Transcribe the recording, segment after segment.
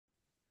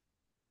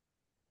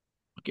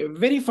Okay,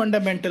 very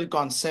fundamental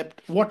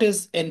concept. What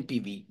is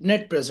NPV,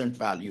 net present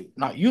value?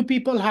 Now, you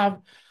people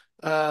have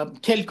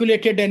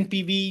calculated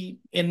NPV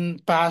in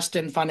past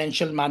and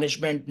financial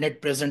management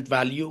net present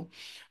value.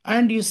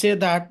 And you say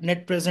that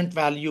net present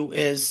value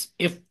is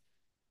if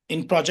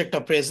in project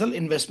appraisal,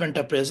 investment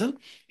appraisal,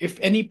 if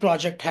any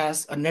project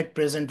has a net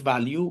present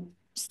value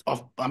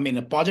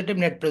a positive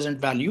net present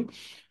value,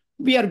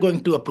 we are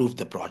going to approve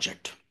the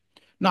project.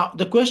 Now,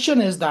 the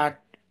question is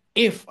that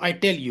if I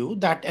tell you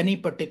that any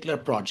particular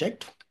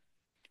project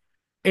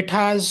it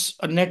has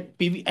a net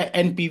PV,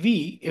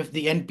 NPV, if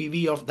the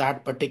NPV of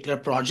that particular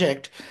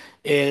project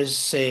is,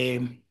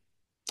 say,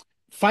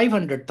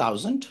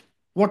 500,000,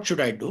 what should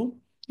I do?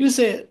 You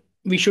say,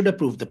 we should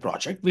approve the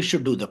project. We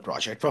should do the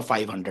project for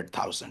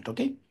 500,000.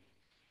 Okay.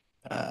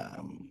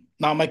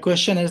 Now, my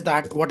question is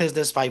that what is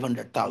this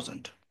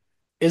 500,000?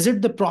 Is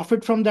it the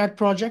profit from that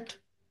project?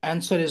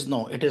 Answer is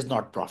no, it is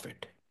not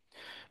profit.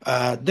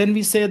 Then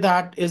we say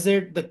that is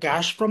it the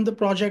cash from the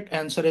project?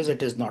 Answer is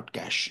it is not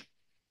cash.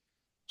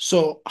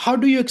 So how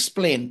do you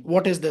explain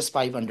what is this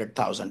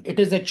 500,000? It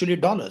is actually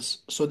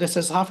dollars. So this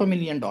is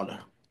 $500,000.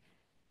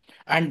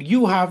 And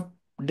you have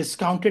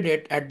discounted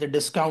it at the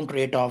discount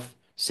rate of,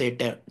 say,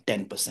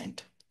 10%.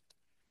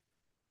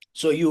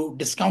 So you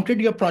discounted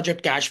your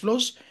project cash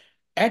flows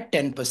at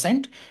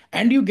 10%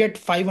 and you get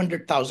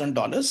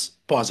 $500,000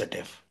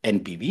 positive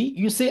NPV.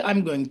 You say,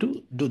 I'm going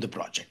to do the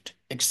project,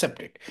 accept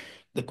it.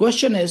 The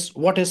question is,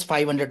 what is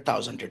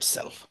 500,000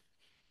 itself?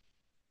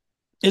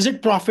 Is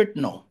it profit?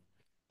 No.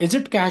 Is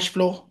it cash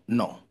flow?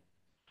 No.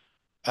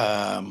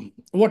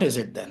 What is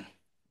it then?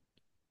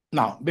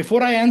 Now,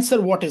 before I answer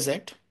what is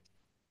it,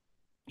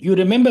 you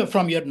remember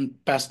from your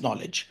past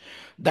knowledge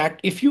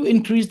that if you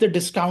increase the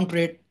discount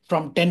rate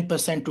from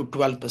 10% to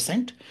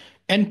 12%,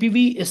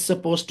 NPV is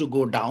supposed to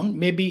go down.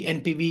 Maybe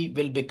NPV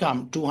will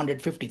become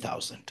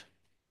 250,000.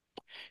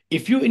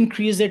 If you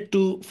increase it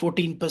to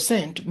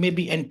 14%,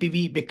 maybe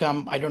NPV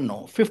become, I don't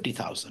know,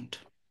 50,000.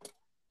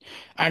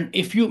 And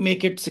if you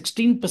make it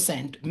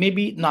 16%,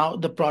 maybe now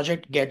the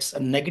project gets a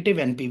negative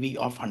NPV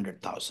of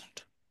 100,000.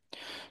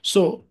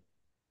 So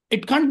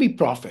it can't be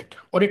profit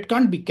or it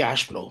can't be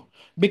cash flow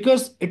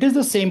because it is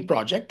the same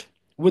project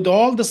with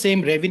all the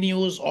same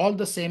revenues, all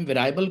the same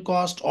variable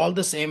cost, all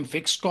the same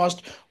fixed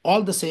cost,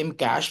 all the same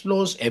cash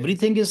flows,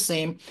 everything is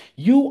same.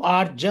 You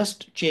are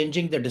just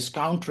changing the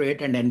discount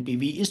rate and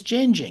NPV is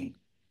changing.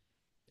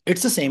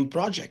 It's the same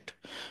project.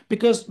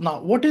 Because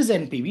now, what is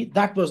NPV?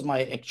 That was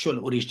my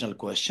actual original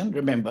question.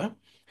 Remember,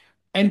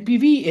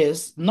 NPV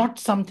is not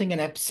something an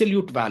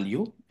absolute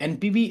value.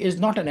 NPV is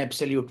not an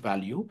absolute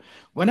value.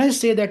 When I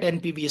say that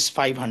NPV is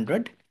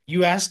 500,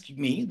 you asked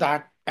me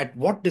that at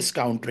what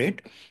discount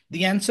rate?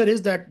 The answer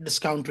is that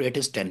discount rate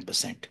is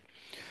 10%.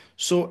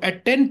 So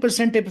at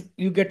 10%, if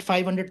you get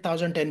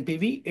 500,000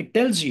 NPV, it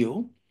tells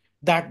you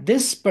that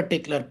this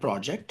particular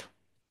project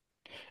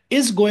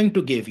is going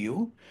to give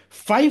you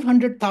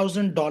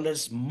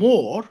 $500,000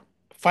 more,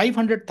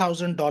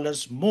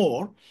 $500,000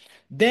 more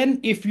than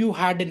if you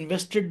had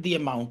invested the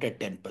amount at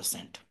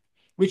 10%,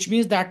 which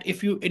means that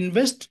if you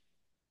invest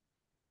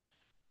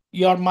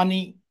your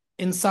money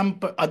in some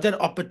other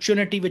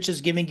opportunity which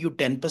is giving you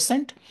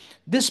 10%,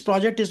 this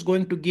project is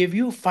going to give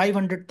you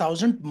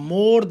 500,000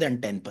 more than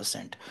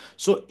 10%.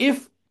 So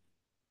if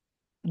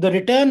the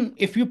return,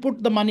 if you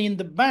put the money in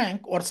the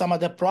bank or some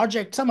other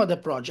project,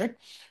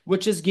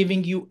 which is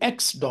giving you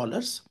X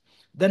dollars,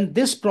 then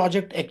this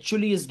project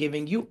actually is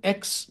giving you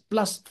X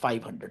plus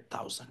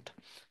 500,000.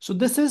 So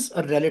this is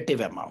a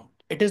relative amount.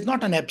 It is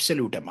not an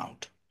absolute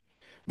amount.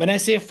 When I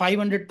say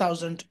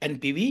 500,000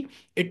 NPV,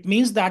 it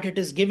means that it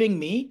is giving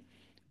me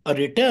a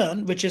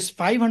return which is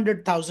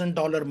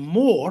 $500,000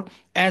 more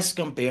as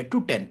compared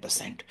to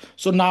 10%.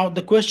 So now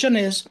the question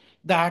is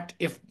that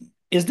if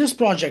is this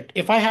project,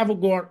 if I have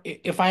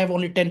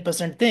only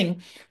 10%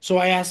 thing, so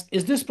I ask,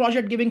 is this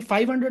project giving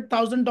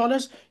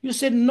 $500,000? You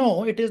say,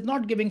 no, it is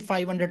not giving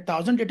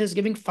 500,000. It is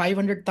giving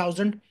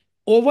 500,000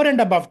 over and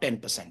above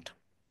 10%.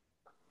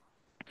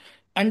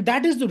 And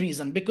that is the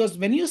reason, because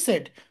when you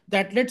said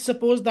that, let's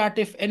suppose that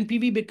if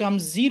NPV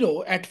becomes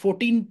zero at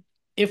 14,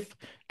 if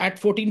at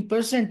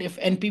 14%, if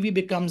NPV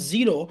becomes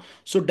zero,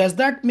 so does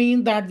that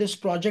mean that this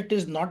project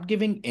is not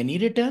giving any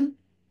return?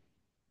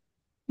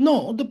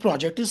 No, the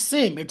project is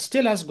same. It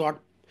still has got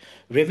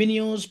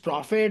revenues,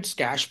 profits,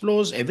 cash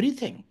flows,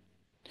 everything.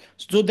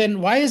 So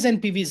then why is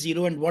NPV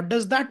zero and what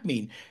does that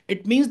mean?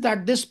 It means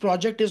that this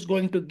project is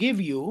going to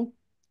give you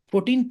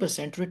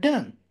 14%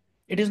 return.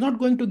 It is not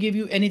going to give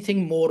you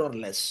anything more or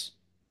less.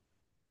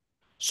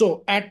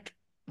 So at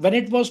when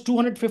it was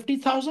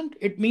 250,000,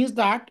 it means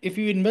that if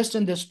you invest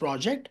in this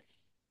project,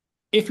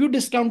 if you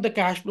discount the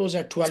cash flows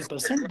at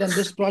 12%, then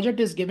this project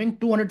is giving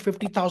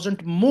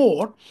 250,000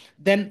 more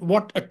than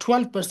what a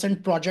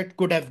 12% project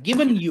could have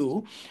given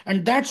you.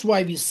 And that's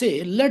why we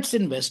say, let's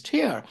invest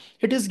here.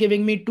 It is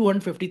giving me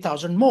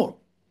 250,000 more.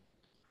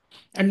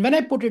 And when I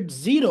put it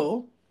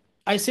zero,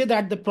 I say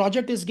that the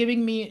project is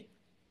giving me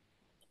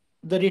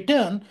the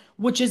return,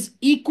 which is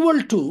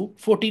equal to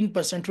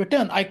 14%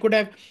 return. I could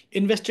have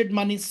invested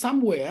money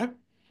somewhere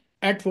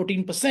at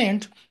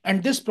 14%,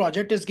 and this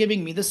project is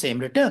giving me the same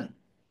return.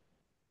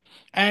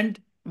 And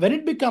when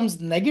it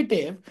becomes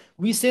negative,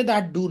 we say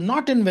that do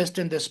not invest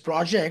in this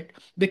project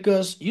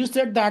because you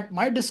said that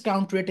my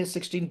discount rate is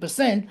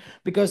 16%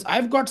 because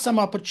I've got some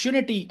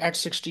opportunity at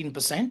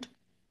 16%.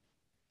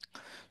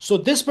 So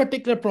this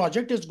particular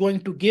project is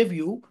going to give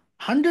you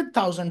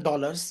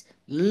 $100,000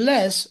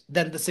 less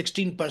than the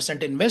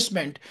 16%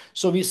 investment.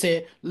 So we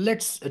say,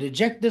 let's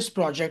reject this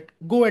project,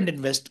 go and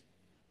invest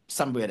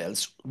somewhere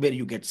else where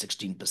you get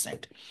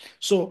 16%.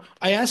 So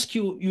I ask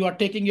you, you are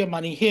taking your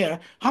money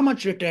here, how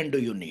much return do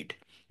you need?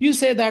 You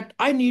say that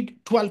I need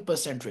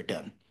 12%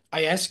 return.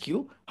 I ask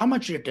you, how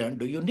much return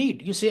do you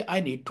need? You say, I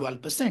need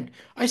 12%.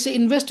 I say,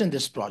 invest in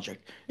this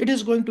project. It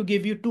is going to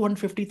give you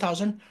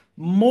 250,000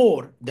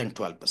 more than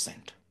 12%.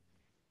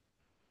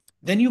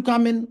 Then you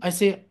come in, I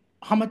say,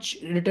 how much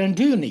return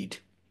do you need?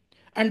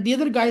 And the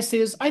other guy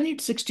says, I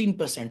need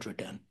 16%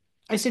 return.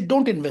 I say,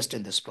 don't invest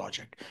in this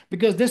project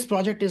because this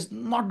project is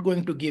not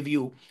going to give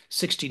you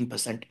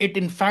 16%. It,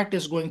 in fact,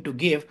 is going to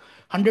give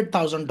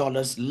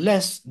 $100,000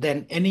 less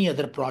than any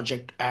other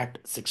project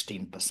at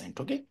 16%.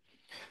 Okay.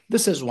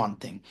 This is one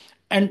thing.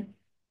 And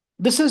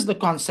this is the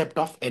concept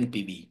of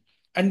NPV.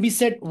 And we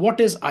said, what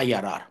is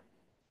IRR?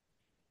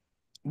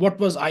 What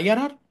was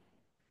IRR?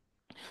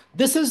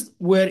 This is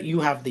where you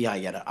have the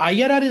IRR.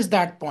 IRR is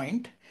that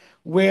point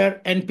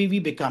where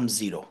NPV becomes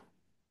zero.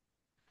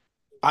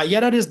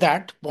 IRR is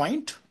that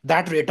point,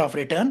 that rate of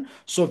return.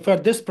 So for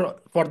this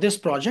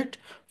project,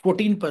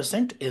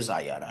 14% is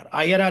IRR.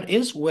 IRR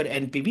is where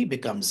NPV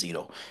becomes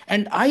zero.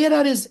 And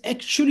IRR is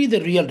actually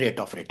the real rate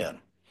of return.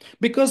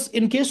 Because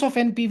in case of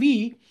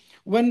NPV,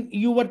 when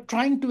you were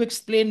trying to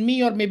explain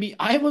me, or maybe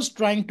I was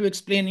trying to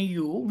explain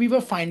you, we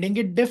were finding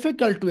it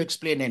difficult to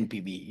explain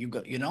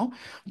NPV. You know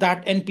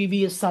that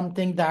NPV is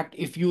something that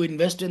if you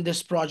invest in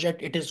this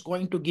project, it is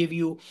going to give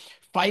you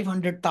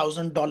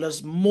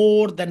 $500,000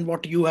 more than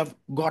what you have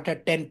got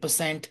at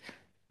 10%.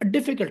 A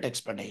difficult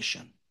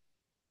explanation.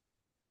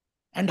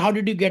 And how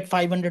did you get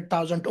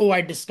 500,000? Oh,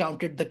 I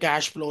discounted the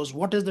cash flows.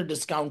 What is the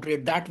discount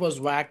rate? That was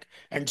whack,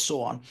 and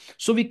so on.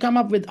 So we come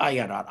up with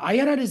IRR.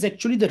 IRR is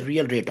actually the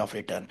real rate of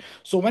return.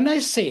 So when I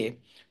say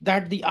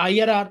that the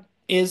IRR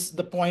is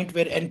the point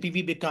where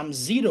NPV becomes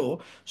zero,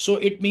 so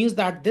it means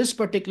that this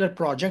particular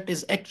project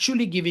is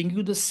actually giving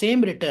you the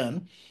same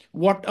return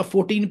what a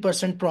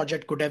 14%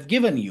 project could have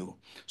given you.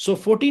 So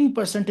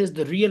 14% is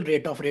the real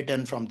rate of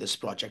return from this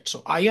project. So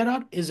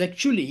IRR is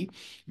actually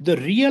the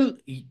real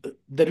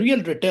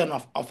return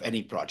of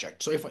any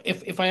project. So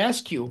if I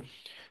ask you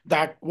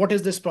that what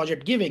is this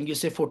project giving, you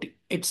say 40,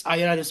 its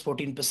IRR is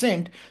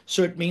 14%.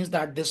 So it means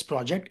that this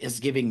project is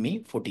giving me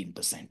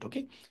 14%.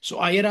 Okay. So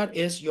IRR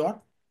is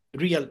your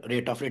real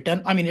rate of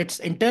return. I mean, it's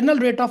internal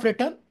rate of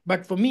return,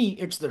 but for me,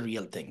 it's the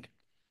real thing.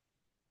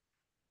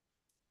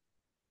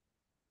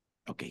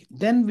 Okay,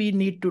 then we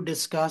need to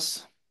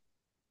discuss.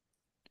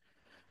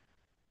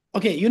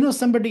 Okay,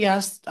 somebody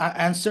asked,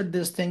 answered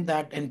this thing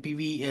that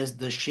NPV is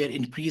the share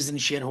increase in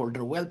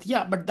shareholder wealth.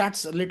 Yeah, but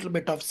that's a little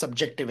bit of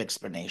subjective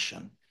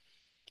explanation.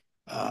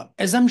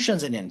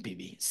 Assumptions in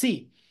NPV.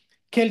 See,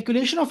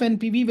 calculation of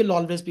NPV will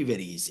always be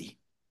very easy.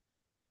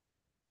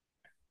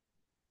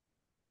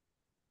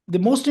 The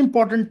most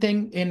important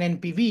thing in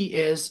NPV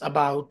is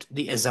about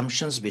the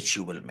assumptions which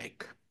you will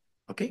make.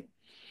 Okay.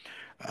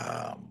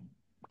 Um,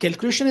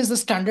 Calculation is the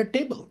standard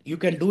table. You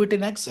can do it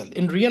in Excel.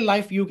 In real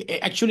life, you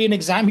actually in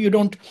exam, you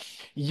don't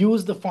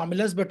use the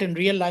formulas, but in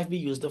real life, we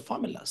use the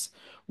formulas.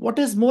 What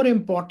is more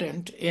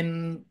important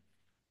in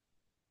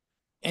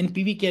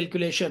NPV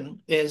calculation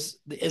is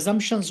the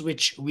assumptions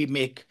which we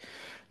make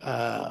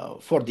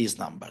for these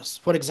numbers.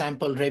 For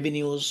example,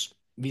 revenues,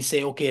 we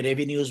say, okay,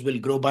 revenues will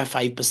grow by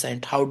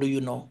 5%. How do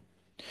you know?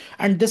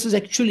 And this is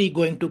actually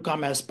going to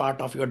come as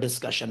part of your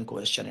discussion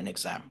question in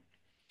exam.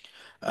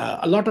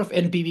 A lot of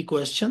NPV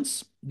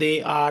questions,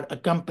 they are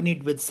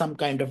accompanied with some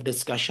kind of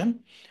discussion.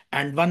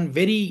 And one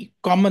very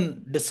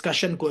common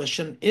discussion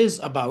question is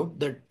about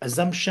the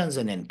assumptions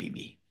in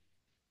NPV.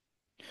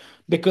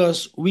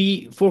 Because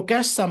we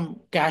forecast some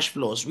cash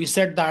flows. We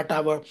said that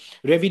our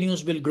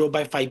revenues will grow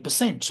by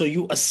 5%. So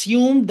you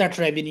assume that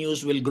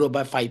revenues will grow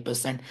by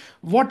 5%.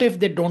 What if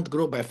they don't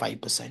grow by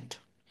 5%?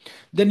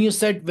 Then you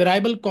said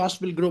variable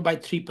cost will grow by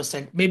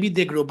 3%. Maybe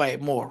they grow by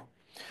more.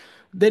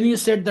 Then you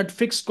said that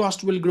fixed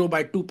cost will grow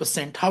by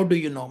 2%. How do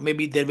you know?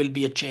 Maybe there will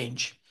be a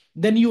change.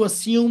 Then you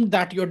assume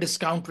that your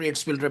discount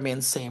rates will remain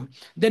same.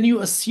 Then you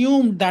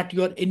assume that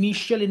your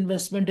initial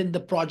investment in the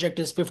project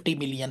is 50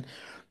 million.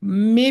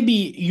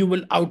 Maybe you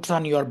will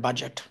outrun your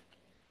budget.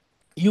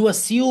 You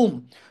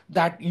assume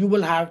that you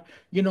will have,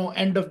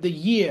 end of the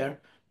year,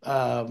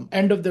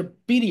 end of the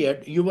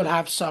period, you will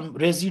have some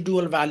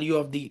residual value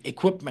of the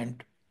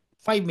equipment,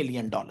 $5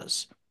 million.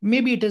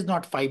 Maybe it is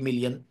not 5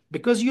 million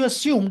because you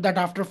assume that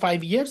after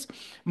 5 years,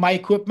 my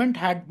equipment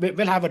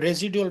will have a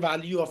residual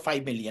value of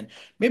 5 million.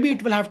 Maybe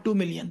it will have 2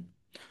 million.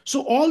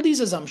 So all these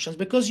assumptions,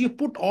 because you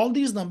put all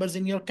these numbers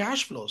in your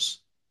cash flows,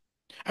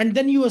 and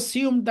then you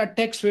assume that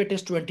tax rate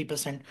is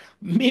 20%.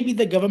 Maybe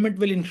the government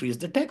will increase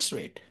the tax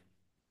rate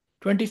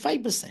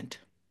 25%.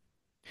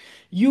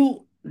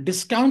 You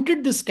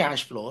discounted this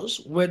cash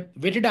flows with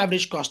weighted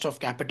average cost of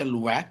capital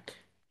WACC.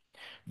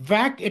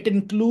 WACC, it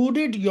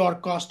included your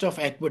cost of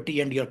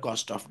equity and your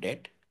cost of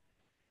debt.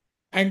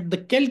 And the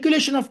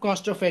calculation of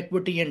cost of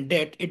equity and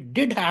debt, it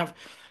did have,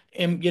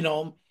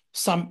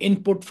 some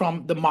input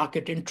from the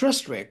market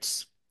interest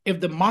rates.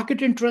 If the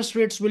market interest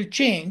rates will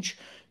change,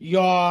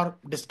 your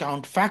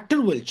discount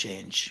factor will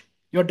change.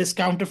 Your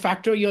discounted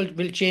factor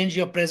will change,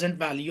 your present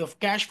value of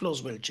cash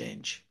flows will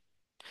change.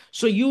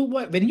 So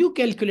when you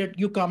calculate,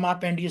 you come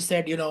up and you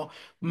said,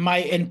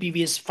 my NPV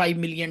is $5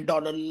 million.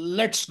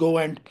 Let's go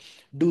and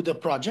do the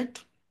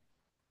project.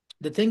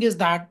 The thing is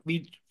that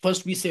we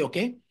say,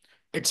 okay,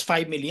 it's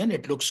 5 million,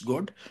 it looks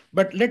good,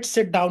 but let's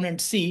sit down and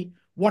see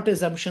what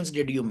assumptions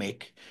did you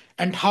make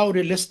and how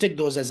realistic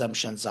those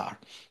assumptions are.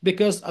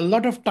 Because a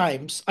lot of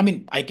times, I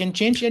mean, I can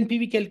change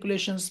NPV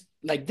calculations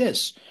like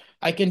this.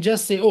 I can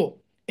just say, oh,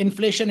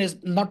 inflation is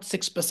not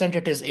 6%,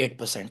 it is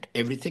 8%.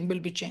 Everything will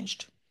be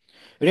changed.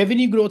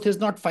 Revenue growth is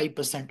not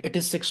 5%, it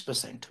is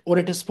 6%, or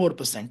it is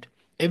 4%.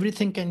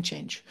 Everything can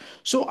change.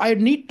 So I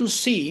need to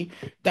see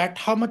that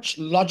how much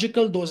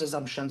logical those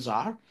assumptions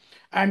are.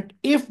 And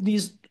if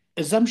these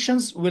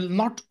assumptions will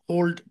not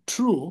hold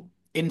true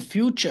in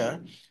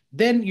future,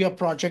 then your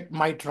project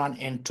might run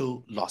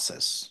into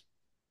losses.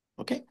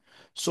 Okay.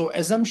 So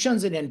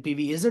assumptions in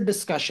NPV is a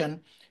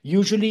discussion.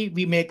 Usually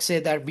we make say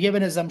that we have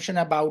an assumption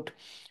about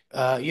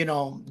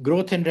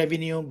growth in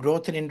revenue,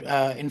 growth in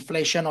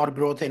inflation, or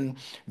growth in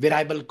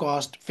variable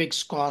cost,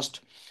 fixed cost,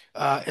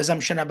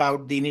 assumption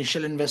about the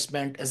initial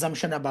investment,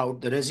 assumption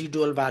about the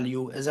residual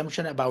value,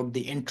 assumption about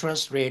the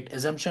interest rate,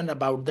 assumption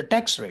about the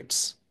tax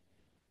rates.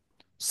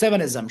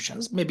 7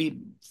 assumptions, maybe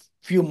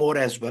few more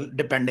as well,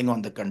 depending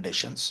on the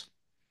conditions.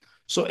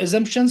 So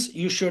assumptions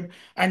you should,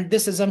 and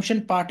this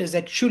assumption part is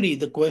actually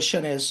the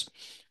question is,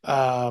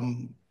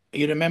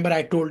 you remember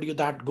I told you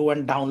that go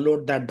and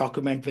download that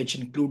document which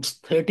includes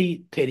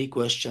 30 theory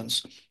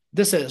questions.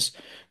 This is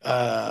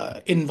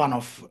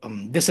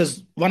this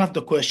is one of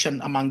the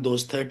question among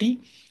those 30.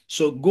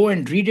 So go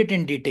and read it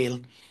in detail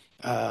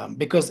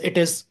because it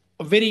is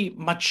a very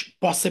much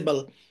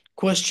possible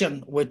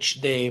question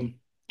which they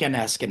can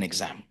ask in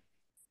exam.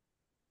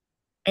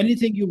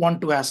 Anything you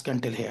want to ask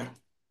until here?